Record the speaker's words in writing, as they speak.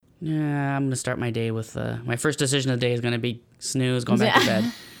Yeah, I'm going to start my day with, my first decision of the day is going to be snooze, going back to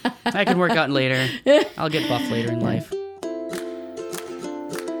bed. I can work out later. I'll get buff later in life.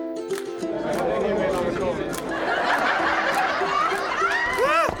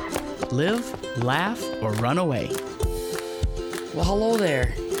 Live, laugh, or run away. Well, hello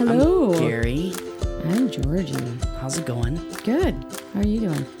there. Hello. I'm Gary. I'm Georgie. How's it going? Good. How are you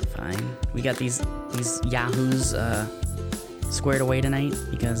doing? Fine. We got these yahoos squared away tonight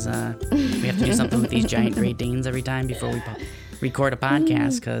because we have to do something with these giant Great Danes every time before we record a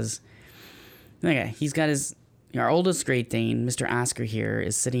podcast. Because he's got our oldest Great Dane, Mr. Oscar here,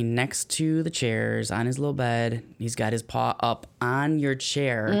 is sitting next to the chairs on his little bed. He's got his paw up on your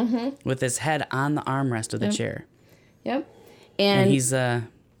chair with his head on the armrest of the chair. Yep. And he's I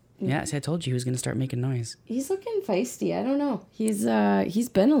told you he was going to start making noise. He's looking feisty. I don't know. He's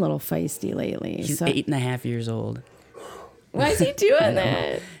been a little feisty lately. He's 8.5 years old. Why is he doing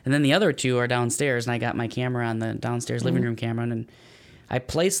that? And then the other two are downstairs, and I got my camera on the downstairs living room camera, and I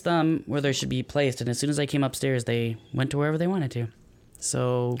placed them where they should be placed. And as soon as I came upstairs, they went to wherever they wanted to.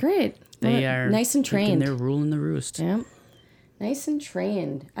 So great. They are nice and trained. They're ruling the roost. Yeah. Nice and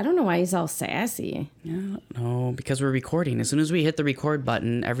trained. I don't know why he's all sassy. Yeah, no, because we're recording. As soon as we hit the record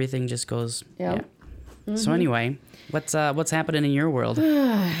button, everything just goes. Yep. Yeah. So anyway, what's happening in your world?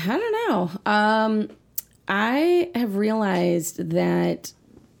 I don't know. I have realized that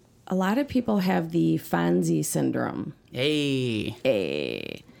a lot of people have the Fonzie syndrome.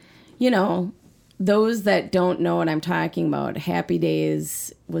 Hey. You know, those that don't know what I'm talking about, Happy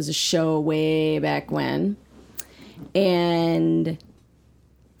Days was a show way back when. And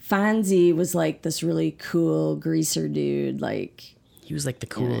Fonzie was like this really cool greaser dude. Like, he was like the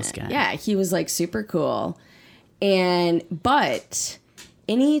coolest guy. Yeah, he was like super cool. But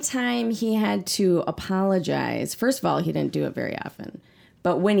anytime he had to apologize, first of all, he didn't do it very often.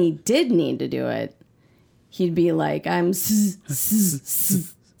 But when he did need to do it, he'd be like, I'm He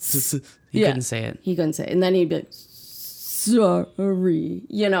couldn't say it. He couldn't say it. And then he'd be like, sorry, or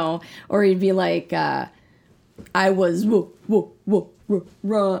he'd be like, I was wrong.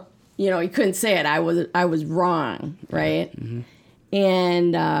 He couldn't say it. I was wrong, right? Mm-hmm.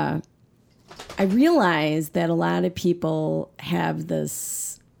 And I realized that a lot of people have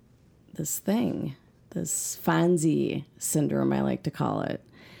this thing, this Fonzie syndrome, I like to call it.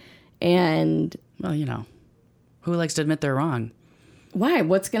 And well, who likes to admit they're wrong? Why?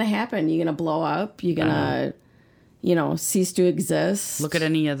 What's going to happen? You going to blow up? You going to, cease to exist? Look at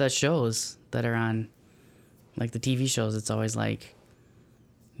any of the shows that are on. Like the TV shows, it's always like,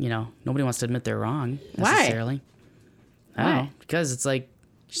 nobody wants to admit they're wrong necessarily. Why? I don't know, because it's like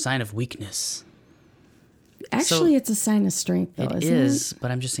a sign of weakness. Actually, it's a sign of strength, though, isn't it? It is,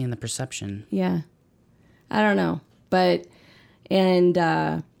 but I'm just saying the perception. Yeah. I don't know.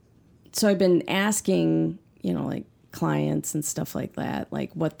 So I've been asking, like clients and stuff like that,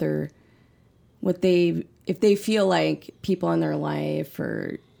 like if they feel like people in their life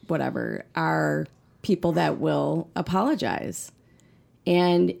or whatever are people that will apologize.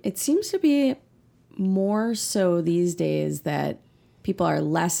 And it seems to be more so these days that people are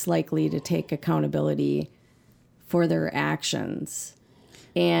less likely to take accountability for their actions.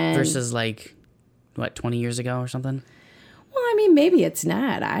 And versus 20 years ago or something? Well, I mean, maybe it's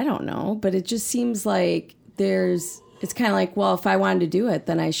not. I don't know. But it just seems like it's kind of like, well, if I wanted to do it,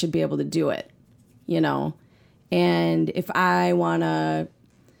 then I should be able to do it, And if I want to,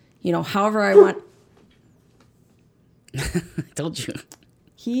 however I want... I told you.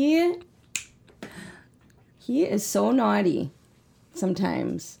 He is so naughty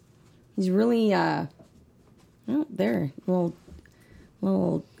sometimes. He's really there.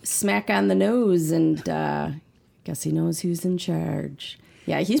 Little smack on the nose, and guess he knows who's in charge.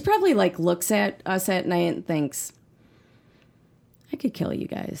 Yeah, he's probably looks at us at night and thinks, I could kill you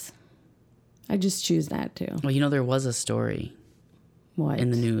guys. I just choose not to. Well, there was a story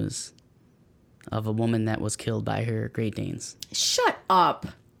in the news of a woman that was killed by her Great Danes. Shut up.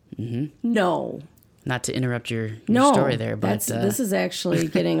 Mm-hmm. No. Not to interrupt your story there, but... this is actually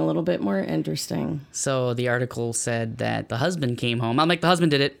getting a little bit more interesting. So the article said that the husband came home. I'm like, the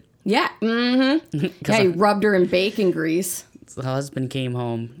husband did it. Yeah. Mm-hmm. Yeah, he rubbed her in bacon grease. The husband came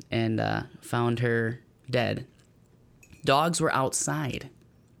home and found her dead. Dogs were outside.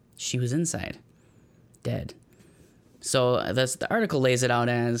 She was inside. Dead. So the article lays it out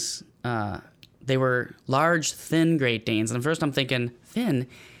as... they were large, thin Great Danes. And at first I'm thinking, thin?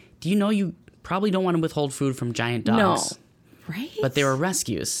 Do you know you probably don't want to withhold food from giant dogs? No. Right? But they were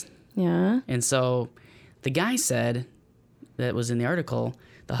rescues. Yeah. And so the guy said, that was in the article,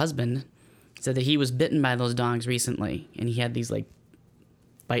 the husband, said that he was bitten by those dogs recently. And he had these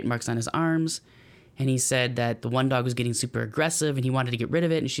bite marks on his arms. And he said that the one dog was getting super aggressive and he wanted to get rid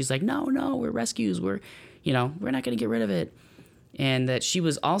of it. And she's like, no, we're rescues. We're not going to get rid of it. And that she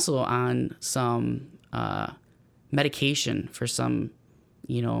was also on some medication for some,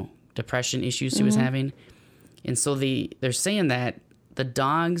 depression issues she was having. And so they're saying that the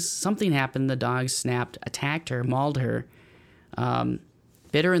dogs, something happened. The dogs snapped, attacked her, mauled her,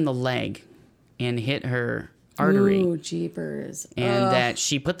 bit her in the leg and hit her artery. Ooh, jeepers. And that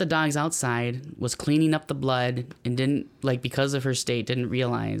she put the dogs outside, was cleaning up the blood, and didn't, because of her state, didn't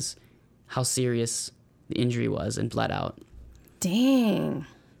realize how serious the injury was and bled out. Dang.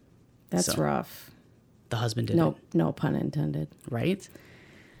 That's rough. The husband did it. No pun intended. Right?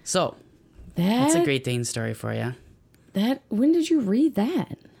 So, that's a Great Dane story for you. When did you read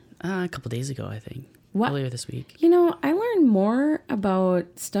that? A couple days ago, I think. What? Earlier this week. I learn more about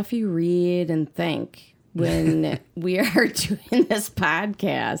stuff you read and think when we are doing this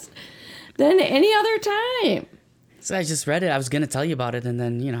podcast than any other time. So I just read it. I was going to tell you about it, and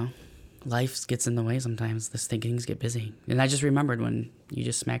then, life gets in the way sometimes. These things get busy. And I just remembered when you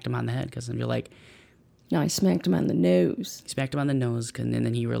just smacked him on the head, because you're like... No, I smacked him on the nose. You smacked him on the nose, and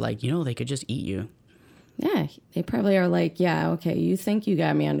then you were like, they could just eat you. Yeah, they probably are like, yeah, okay, you think you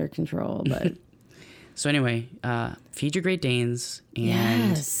got me under control, but... So anyway, feed your Great Danes, and...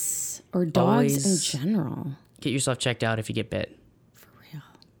 Yes, or dogs in general. Get yourself checked out if you get bit. For real.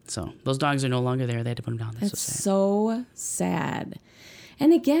 So those dogs are no longer there. They had to put them down. That's so sad.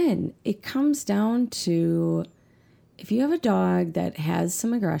 And again, it comes down to if you have a dog that has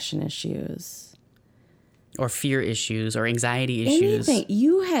some aggression issues... Or fear issues or anxiety issues. Anything.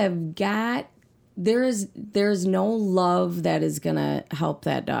 You have got... There's no love that is going to help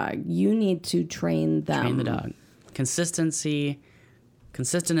that dog. You need to train them. Train the dog. Consistency,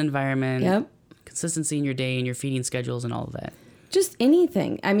 consistent environment. Yep. Consistency in your day and your feeding schedules and all of that. Just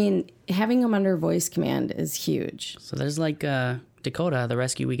anything. I mean, having them under voice command is huge. So that is like Dakota, the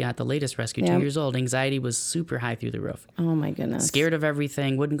rescue we got, the latest rescue, 2 years old. Anxiety was super high through the roof. Oh, my goodness. Scared of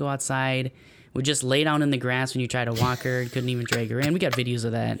everything, wouldn't go outside, would just lay down in the grass when you tried to walk her, couldn't even drag her in. We got videos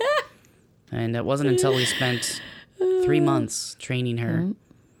of that. And it wasn't until we spent 3 months training her,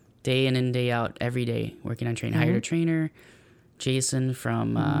 day in and day out, every day, working on training. Hired a trainer, Jason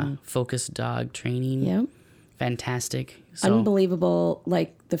from Focus Dog Training. Yep. Fantastic. So, unbelievable.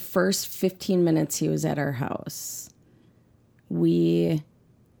 Like the first 15 minutes he was at our house, we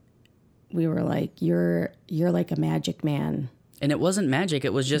were like, you're like a magic man. And it wasn't magic.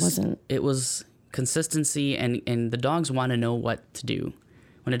 It was just, it was consistency, and the dogs want to know what to do.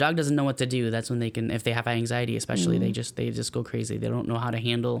 When a dog doesn't know what to do, that's when they can, if they have anxiety especially, they just go crazy. They don't know how to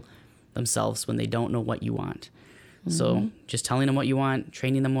handle themselves when they don't know what you want. So just telling them what you want,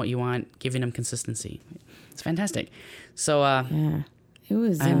 training them what you want, giving them consistency. It's fantastic. So yeah, it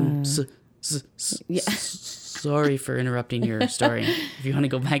was. I'm sorry for interrupting your story. If you want to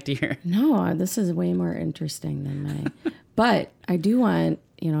go back to your... No, this is way more interesting than mine. But I do want,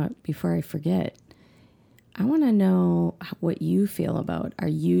 before I forget, I want to know what you feel about. Are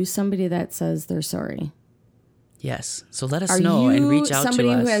you somebody that says they're sorry? Yes. So let us know and reach out to us. Are you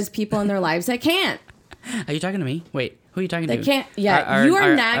somebody who has people in their lives that can't? Are you talking to me? Wait, who are you talking to? They can't. Yeah, you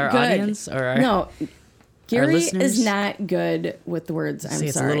are not our good. Audience or no, Gary is not good with the words. I'm sorry.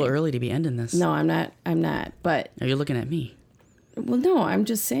 It's a little early to be ending this. No, I'm not. But are you looking at me? Well, no, I'm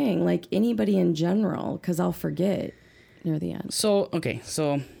just saying, like anybody in general, because I'll forget near the end. So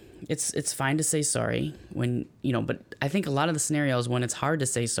it's fine to say sorry when but I think a lot of the scenarios when it's hard to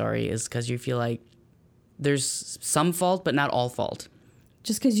say sorry is because you feel like there's some fault, but not all fault.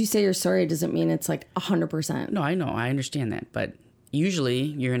 Just because you say you're sorry doesn't mean it's like 100%. No, I know. I understand that. But usually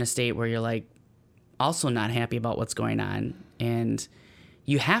you're in a state where you're like also not happy about what's going on. And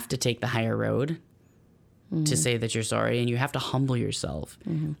you have to take the higher road to say that you're sorry. And you have to humble yourself.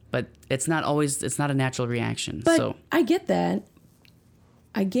 But it's not a natural reaction. But so I get that.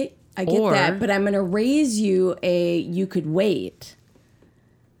 I get that. But I'm going to raise you you could wait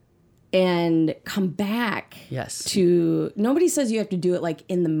and come back. Yes. Nobody says you have to do it like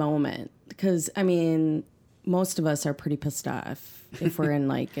in the moment, because I mean, most of us are pretty pissed off if we're in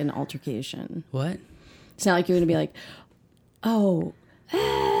like an altercation. What? It's not like you're going to be like, oh,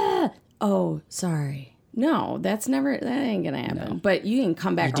 sorry. No, that ain't going to happen. No. But you can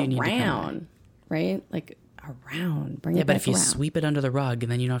come back around, right? Like around, bring it back around. Yeah, but if you sweep it under the rug,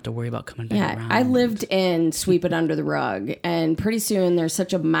 and then you don't have to worry about coming back around. I lived in sweep it under the rug, and pretty soon there's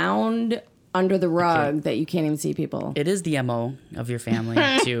such a mound under the rug that you can't even see people. It is the MO of your family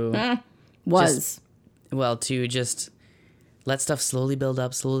to let stuff slowly build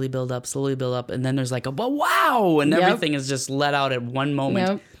up, slowly build up, slowly build up, and then there's like a wow, and everything is just let out at one moment.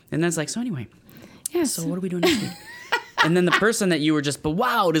 Yep. And then it's like, so anyway, Yes. so what are we doing next week? And then the person that you were just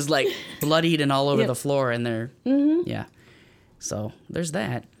wowed is like bloodied and all over the floor, and they're yeah. So there's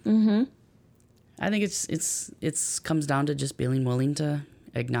that. Mm-hmm. I think it's comes down to just being willing to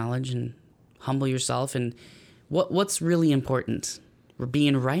acknowledge and humble yourself, and what's really important. We're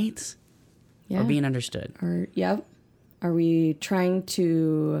being right or being understood. Are we trying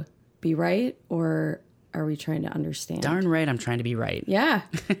to be right, or are we trying to understand? Darn right, I'm trying to be right. Yeah,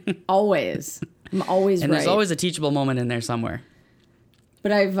 always. I'm always and right. There's always a teachable moment in there somewhere.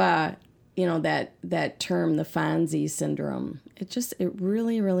 But I've, that term, the Fonzie syndrome, it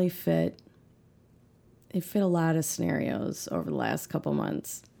really fit. It fit a lot of scenarios over the last couple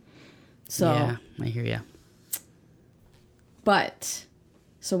months. So yeah, I hear you. But,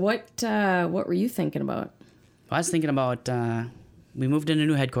 so what were you thinking about? I was thinking about, we moved in a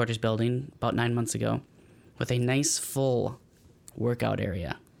new headquarters building about 9 months ago with a nice full workout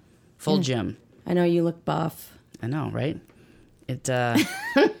area, full gym. I know you look buff. I know, right? It.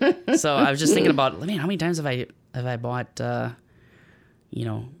 So I was just thinking about, man, how many times have I bought,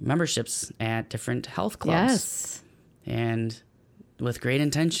 memberships at different health clubs? Yes. And with great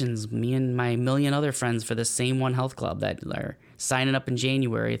intentions, me and my million other friends for the same one health club that are signing up in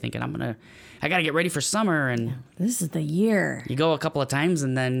January, thinking I gotta get ready for summer, and This is the year. you go a couple of times,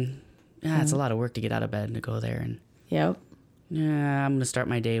 and then it's a lot of work to get out of bed and to go there, and Yep. yeah, I'm gonna start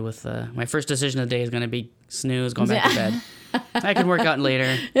my day with my first decision of the day is gonna be snooze, going back to bed. I can work out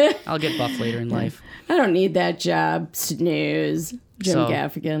later. I'll get buff later in life. I don't need that job. Snooze. Jim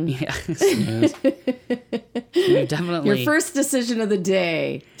Gaffigan. Yeah, snooze. You definitely. Your first decision of the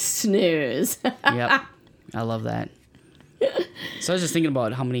day. Snooze. Yep, I love that. So I was just thinking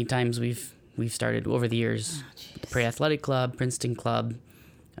about how many times we've started over the years. The Prairie Athletic Club, Princeton Club,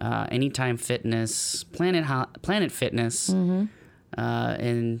 Anytime Fitness, Planet Fitness,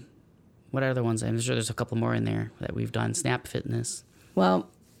 and what other ones? I'm sure there's a couple more in there that we've done. Snap Fitness. Well,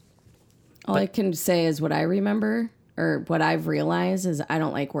 I can say is what I remember, or what I've realized is I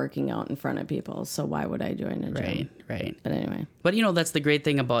don't like working out in front of people. So why would I join a gym? Right. But anyway. But that's the great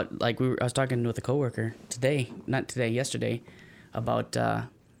thing about, like, I was talking with a coworker yesterday, about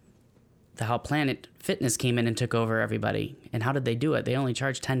how Planet Fitness came in and took over everybody. And how did they do it? They only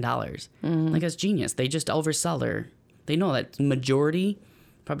charged $10. Like, that's genius. They just oversell they know that majority,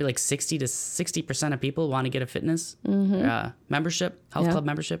 probably like 60% of people want to get a fitness membership, health club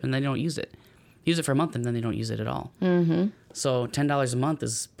membership, and they don't use it. Use it for a month, and then they don't use it at all. Mm-hmm. So $10 a month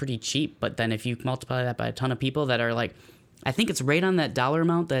is pretty cheap, but then if you multiply that by a ton of people that are like, I think it's right on that dollar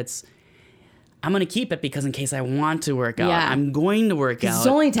amount that's, I'm going to keep it because in case I want to work out, I'm going to work out. It's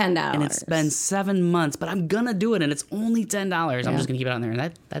only $10. And it's been 7 months, but I'm going to do it, and it's only $10. I'm just going to keep it on there. And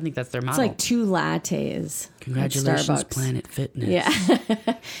I think that's their model. It's like 2 lattes. Congratulations, at Starbucks. Planet Fitness.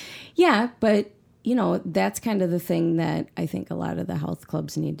 Yeah. Yeah, but, that's kind of the thing that I think a lot of the health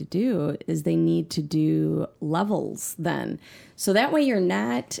clubs need to do is they need to do levels then. So that way you're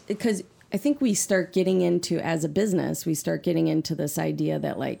not, because I think we start getting into, as a business, we start getting into this idea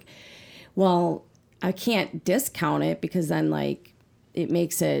that like, well, I can't discount it because then like it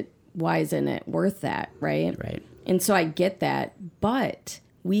makes it, why isn't it worth that, right? Right. And so I get that, but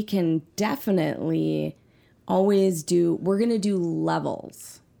we can definitely always we're going to do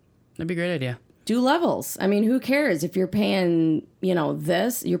levels. That'd be a great idea. Do levels. I mean, who cares if you're paying, you're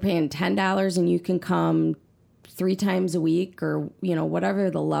paying $10 and you can come 3 times a week or, whatever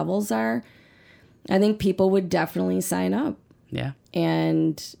the levels are. I think people would definitely sign up. Yeah.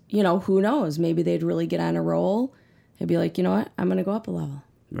 And, who knows? Maybe they'd really get on a roll. They'd be like, you know what? I'm going to go up a level.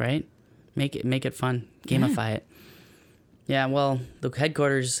 Right. Make it fun. Gamify it. Yeah, well, the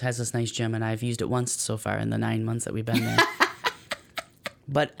headquarters has this nice gym, and I've used it once so far in the 9 months that we've been there.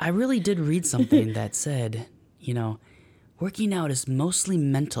 But I really did read something that said, working out is mostly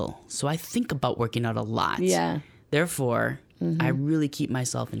mental. So I think about working out a lot. Yeah. Therefore, I really keep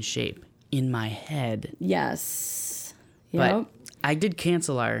myself in shape in my head. Yes. But Yep. I did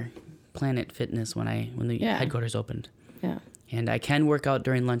cancel our Planet Fitness when the headquarters opened. Yeah. And I can work out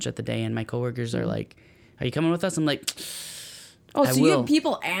during lunch at the day, and my coworkers are like, "Are you coming with us?" I'm like, Oh, I so you will. have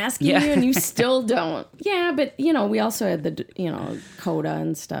people asking you and you still don't. Yeah, but, we also had the, CODA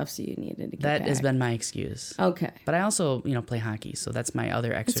and stuff, so you needed to get that back. has been my excuse. Okay. But I also, play hockey, so that's my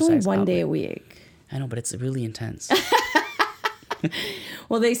other It's exercise. only one day outlet. a week. I know, but it's really intense.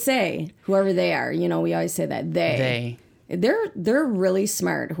 Well, they say, whoever they are, we always say that. They're really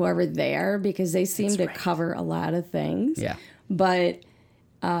smart, whoever they are, because they seem to cover a lot of things. Yeah. But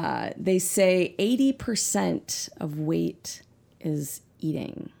they say 80% of weight is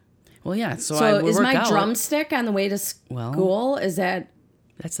eating. Well, yeah. So So I is work my out. drumstick on the way to school? Is that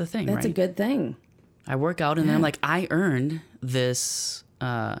That's the thing, that's right? a good thing? I work out, and then I'm like, I earned this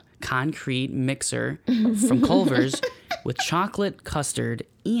concrete mixer from Culver's with chocolate custard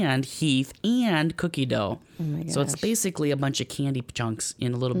and Heath and cookie dough. Oh my So it's gosh. basically a bunch of candy chunks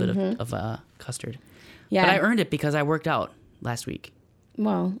in a little bit of custard. Yeah. But I earned it because I worked out last week.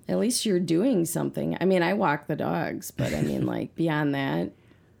 Well, at least you're doing something. I mean, I walk the dogs, but I mean, like beyond that,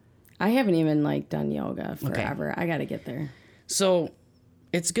 I haven't even like done yoga forever. I got to get there. So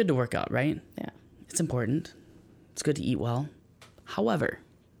it's good to work out, right? Yeah. It's important. It's good to eat well. However,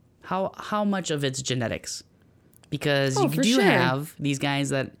 how much of it's genetics? Because you for do sure. have these guys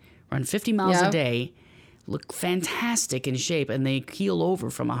that run 50 miles a Yep. day, look fantastic in shape, and they keel over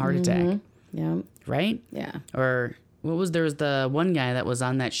from a heart attack, Yeah. right? Yeah. Or there was the one guy that was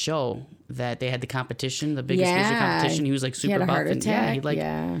on that show that they had the competition, the biggest loser competition. He was like He super had a buff. heart And, attack. he like,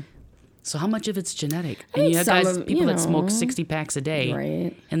 yeah. So how much of it's genetic? I And you think have some guys, of- people you that smoke know. 60 packs a day,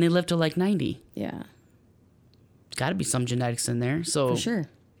 Right. and they live to like 90. Yeah. Got to be some genetics in there. So For sure.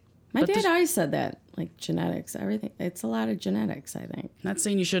 My But dad this- always said that, like genetics, everything. It's a lot of genetics, I think. Not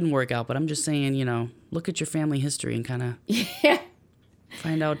saying you shouldn't work out, but I'm just saying, look at your family history and kind of Yeah.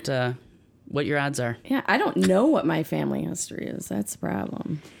 find out what your odds are. Yeah. I don't know what my family history is. That's the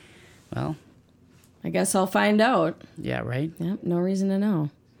problem. Well, I guess I'll find out. yeah, right? Yep. No reason to know.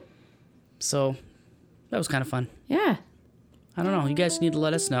 So that was kind of fun. Yeah. I don't know. You guys need to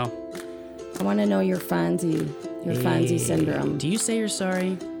let us know. I want to know your Fonzie syndrome. Do you say you're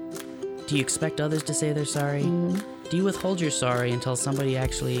sorry? Do you expect others to say they're sorry? Do you withhold your sorry until somebody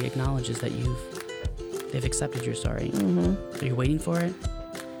actually acknowledges that they've accepted your sorry? Are you waiting for it?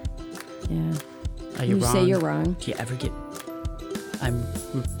 Yeah. Are you wrong? say you're wrong. Do you ever get?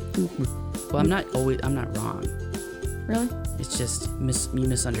 Well, I'm not wrong. Really? It's just you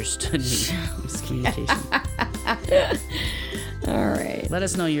misunderstood me. Miscommunication. All right. Let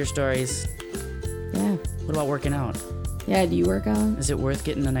us know your stories. Yeah. What about working out? Yeah. Do you work out? Is it worth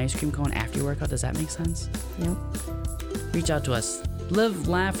getting an ice cream cone after your workout? Does that make sense? Yep. Reach out to us. Live,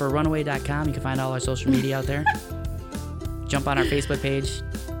 laugh, or runaway.com. You can find all our social media out there. Jump on our Facebook page.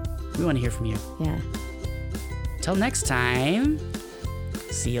 We want to hear from you. Yeah. Till next time,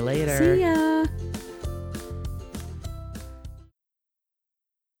 see you later. See ya.